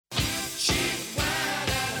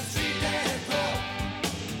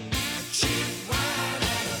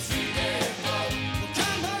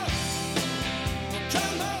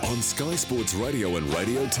Sports Radio and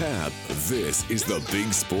Radio Tab, this is the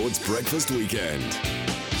Big Sports Breakfast Weekend.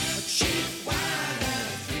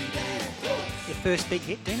 Your first big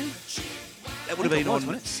hit, Dino? That would have been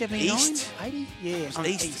on 79, East. 80? Yeah, It was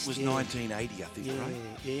East was 1980, I think, yeah, right?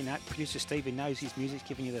 Yeah, no, producer Stephen knows his music's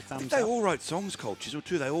giving you the I thumbs think they up. all wrote songs, Colt Chisel,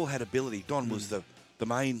 too. They all had ability. Don was the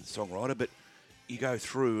main songwriter, but you go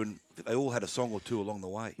through and they all had a song or two along the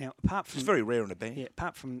way. Now, apart It's from very rare in a band. yeah,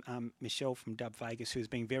 apart from Michelle from Dub Vegas, who's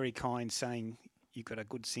been very kind, saying you've got a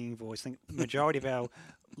good singing voice. I think the majority of our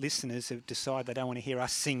listeners have decided they don't want to hear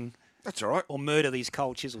us sing That's all right. or murder these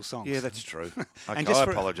Cold Chisel songs. Yeah, that's true. Okay, And just I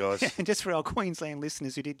for- apologise. And just for our Queensland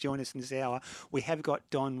listeners who did join us in this hour, we have got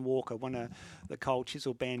Don Walker, one of the Cold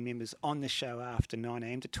Chisel band members, on the show after 9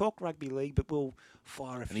 a.m. to talk rugby league, but we'll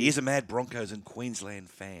fire a few. And he is a mad Broncos and Queensland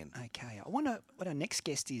fan. Okay, I wonder what our next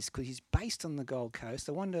guest is because he's based on the Gold Coast.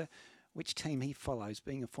 I wonder which team he follows,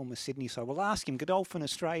 being a former Sydney side. We'll ask him. Godolphin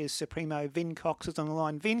Australia's Supremo, Vin Cox, is on the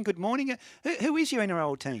line. Vin, good morning. Who is your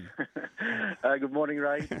NRL team? Good morning,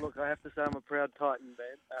 Ray. Look, I have to say I'm a proud Titan,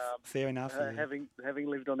 man. Fair enough. Yeah. Having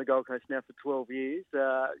lived on the Gold Coast now for 12 years,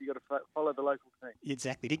 you got to follow the local team.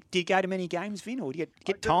 Exactly. Did you go to many games, Vin, or do you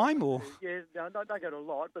get I do. time? Or Yeah, no, I don't go to a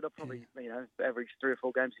lot, but I probably average 3 or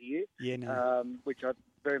 4 games a year. Yeah, no. Which I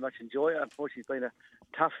very much enjoy. Unfortunately, it's been a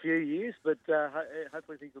tough few years, but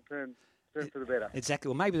hopefully things will turn for the better. Exactly.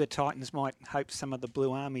 Well, maybe the Titans might hope some of the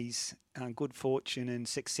Blue Army's good fortune and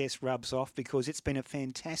success rubs off because it's been a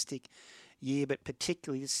fantastic year, but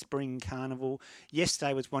particularly this spring carnival.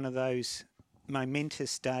 Yesterday was one of those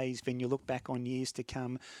momentous days when you look back on years to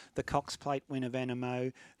come. The Cox Plate win of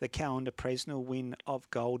Animo, the Callender Presnell win of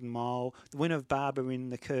Golden Mile, the win of Barber in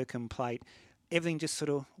the Kirkham Plate. Everything just sort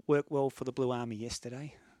of worked well for the Blue Army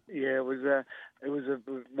yesterday. Yeah, it was a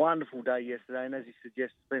wonderful day yesterday, and as you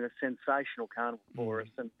suggest, it's been a sensational carnival for us.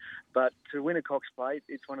 But to win a Cox Plate,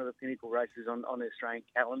 it's one of the pinnacle races on the Australian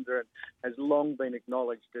calendar, and has long been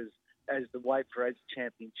acknowledged as the Weight for Age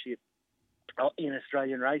championship in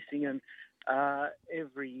Australian racing. And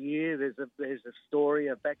every year there's a story,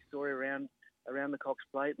 a backstory around the Cox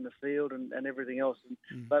Plate and the field and everything else.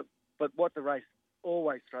 But what the race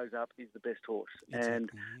always throws up is the best horse, Exactly,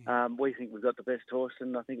 and we think we've got the best horse,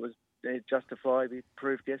 and I think it was justifiably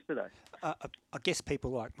proved yesterday. I guess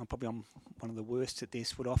people like, probably I'm one of the worst at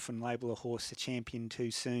this, would often label a horse a champion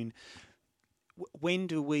too soon. When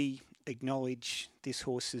do we acknowledge this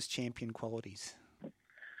horse's champion qualities?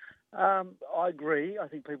 I agree. I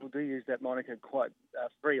think people do use that moniker quite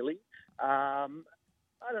freely. I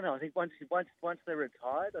don't know. I think once they're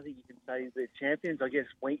retired, I think you can say they're champions. I guess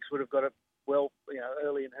Winks would have got it well,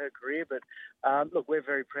 early in her career. But look, we're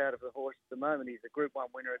very proud of the horse at the moment. He's a Group 1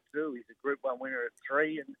 winner at 2. He's a Group 1 winner at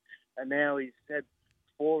 3, and now he's had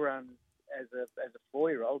 4 runs as a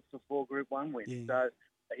 4-year-old for 4 Group 1 wins. Yeah. So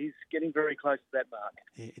he's getting very close to that mark.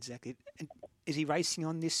 Yeah, exactly. And is he racing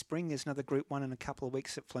on this spring? There's another Group 1 in a couple of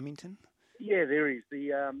weeks at Flemington. Yeah, there is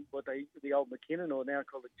the old McKinnon, or now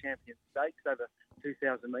called the Champion Stakes, over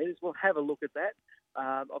 2,000 metres. We'll have a look at that.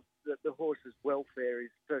 The horse's welfare is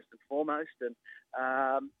first and foremost, and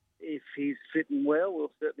if he's fitting well,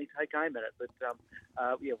 we'll certainly take aim at it. But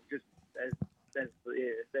just as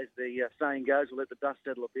the saying goes, we'll let the dust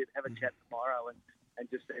settle a bit, have a chat tomorrow, and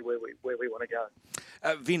just see where we want to go.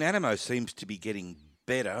 Vin Animo seems to be getting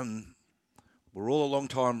better, and we're all a long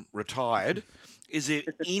time retired. Is there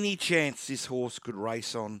any chance this horse could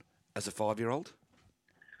race on as a 5-year-old?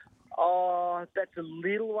 Oh, that's a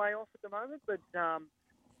little way off at the moment, but the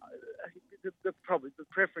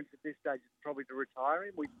preference at this stage is probably to retire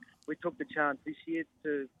him. We took the chance this year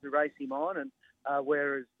to race him on, and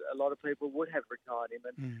whereas a lot of people would have retired him,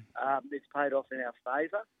 and it's paid off in our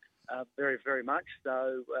favour. Very, very much.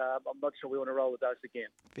 So I'm not sure we want to roll the dice again.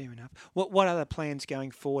 Fair enough. What other plans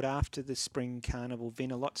going forward after the spring carnival,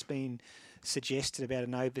 Vin? A lot's been suggested about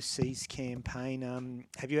an overseas campaign.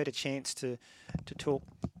 Have you had a chance to talk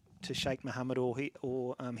to Sheikh Mohammed or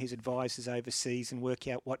his advisors overseas and work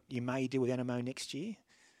out what you may do with Animo next year?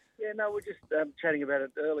 Yeah, no, we're just chatting about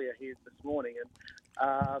it earlier here this morning,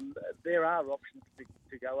 and there are options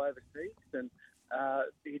to go overseas, and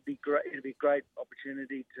it'd be a great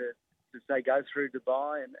opportunity to say go through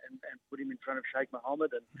Dubai and put him in front of Sheikh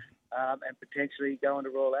Mohammed and potentially go on to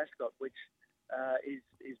Royal Ascot, which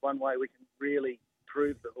is one way we can really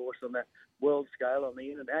prove the horse on the world scale, on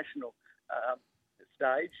the international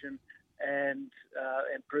stage, and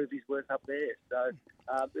prove his worth up there. So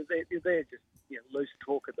they're just loose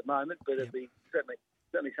talk at the moment, but it'd be certainly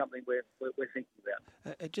something we're thinking about.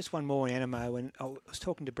 Just one more on Animo, and I was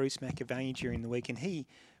talking to Bruce McAvaney during the week, and he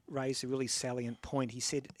raised a really salient point. He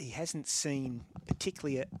said he hasn't seen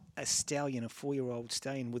particularly a stallion, a 4-year-old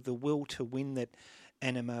stallion with the will to win that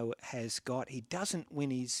Anamoe has got. He doesn't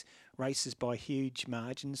win his races by huge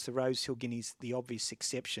margins. The Rosehill Guinea's the obvious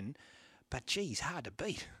exception, but geez, hard to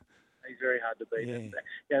beat. He's very hard to beat. Yeah.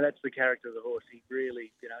 And, that's the character of the horse. He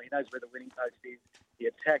really, he knows where the winning post is. He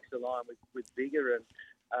attacks the line with vigour, and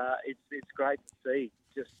it's great to see.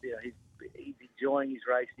 Just, he's enjoying his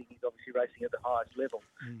racing. He's obviously racing at the highest level.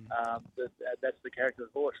 That's the character of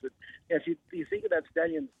the horse. But if you think about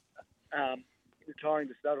stallions retiring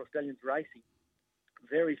to stud or stallions racing,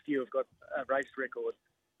 very few have got a race record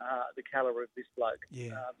the calibre of this bloke.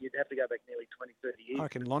 Yeah. You'd have to go back nearly 20, 30 years. I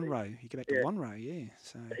reckon Lonhro. You go back to Lonhro, yeah.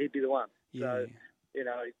 So he'd be the one. Yeah. So,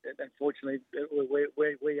 unfortunately,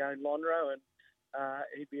 we own Lonhro, and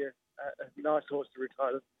he'd be a nice horse to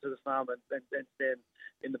retire to the farm and stand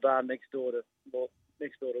in the barn next door to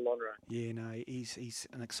Lonhro. Yeah, no, he's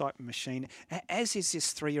an excitement machine, as is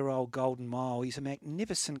this 3-year-old Golden Mile. He's a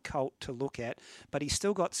magnificent colt to look at, but he's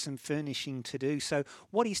still got some furnishing to do. So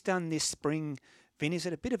what he's done this spring, Vin, is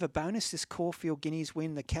it a bit of a bonus, this Caulfield Guineas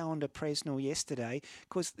win, the Calendar Presnell yesterday?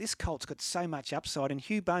 Because this colt's got so much upside, and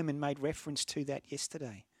Hugh Bowman made reference to that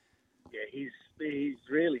yesterday. Yeah, he's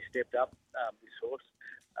really stepped up, this horse.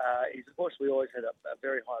 He's a horse we always had a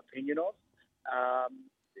very high opinion of.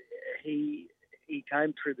 He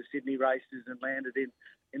came through the Sydney races and landed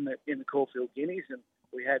in the Caulfield Guineas, and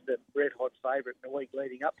we had the red hot favourite in the week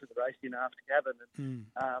leading up to the race in After Cabin, and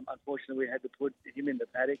unfortunately we had to put him in the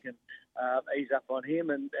paddock and ease up on him,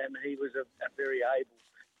 and he was a very able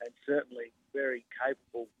and certainly very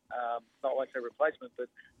capable, not like a replacement, but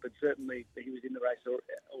certainly he was in the race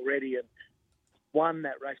already and won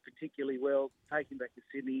that race particularly well, taking back to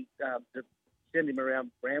Sydney to send him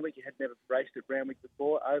around Randwick. He had never raced at Randwick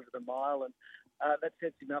before, over the mile, and that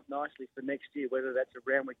sets him up nicely for next year, whether that's a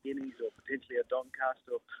Randwick Guineas or potentially a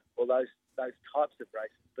Doncaster or those types of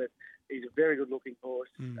races. But he's a very good-looking horse.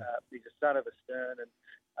 He's a son of a Stern, and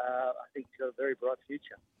I think he's got a very bright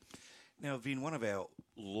future. Now, Vin, one of our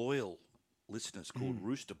loyal listeners called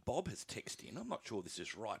Rooster Bob has texted in. I'm not sure this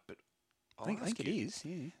is right, but I think it is,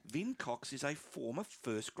 yeah. Vin Cox is a former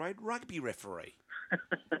first-grade rugby referee.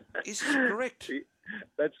 Is this correct?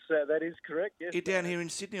 That is correct, yes. You're down here in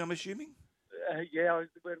Sydney, I'm assuming?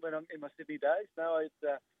 When I'm in my Sydney days. No,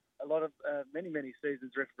 it's a lot of many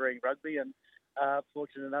seasons refereeing rugby, and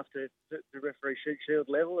fortunate enough to referee Shute Shield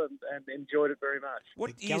level and enjoyed it very much.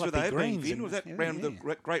 What The years were they, Greens Vin? Was that around the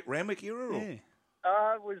great Randwick era? Or? Yeah.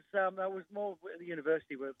 I was more at the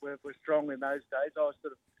university. We're strong in those days. I was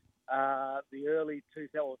sort of the early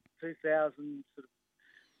 2000 sort of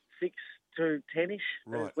 6 to 10-ish,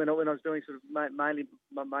 right, when I was doing sort of mainly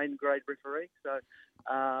my main grade referee. So,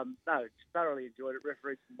 no, thoroughly enjoyed it.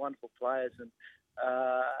 Refereed some wonderful players, and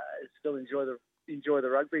still enjoy the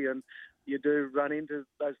rugby. And you do run into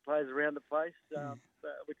those players around the place,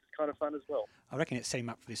 which is kind of fun as well. I reckon it set him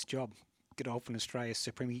up for this job. Godolphin Australia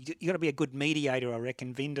Supreme. You got to be a good mediator, I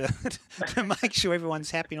reckon, Vin, to make sure everyone's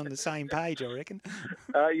happy on the same page, I reckon.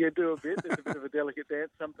 You do a bit. It's a bit of a delicate dance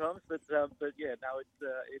sometimes, but yeah, no, it's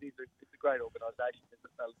a great organisation.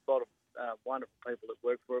 There's a lot of wonderful people that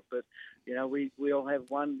work for it, but we all have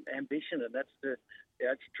one ambition, and that's to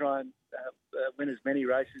try and win as many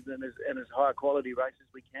races and as high quality races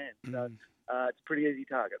as we can. So. It's a pretty easy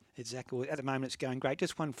target. Exactly. At the moment, it's going great.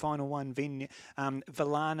 Just one final one, Vin.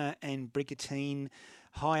 Valana and Brigantine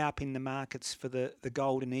high up in the markets for the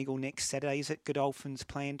Golden Eagle next Saturday. Is it Godolphin's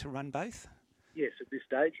plan to run both? Yes, at this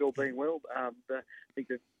stage, all being well. I think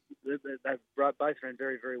that they've both ran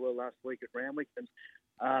very, very well last week at Randwick, and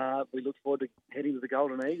we look forward to heading to the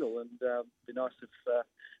Golden Eagle. And it'd be nice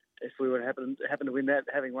if we would happen to win that,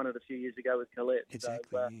 having won it a few years ago with Colette. Exactly.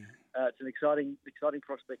 So, it's an exciting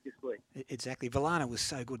prospect this week. Exactly. Valana was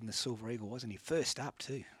so good in the Silver Eagle, wasn't he? First up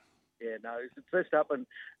too. Yeah, no, he was first up and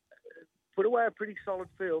put away a pretty solid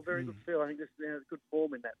field, very good field. I think this is good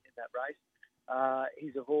form in that race.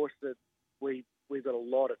 He's a horse that we've got a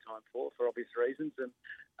lot of time for obvious reasons, and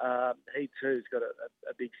he too's got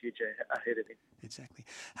a big future ahead of him. Exactly.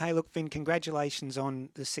 Hey, look, Vin, congratulations on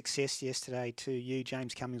the success yesterday to you,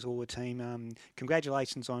 James Cummings, all the team.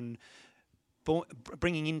 Congratulations on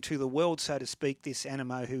bringing into the world, so to speak, this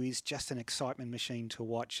Anamoe, who is just an excitement machine to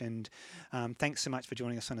watch. And thanks so much for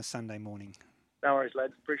joining us on a Sunday morning. No worries,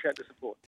 lads. Appreciate the support.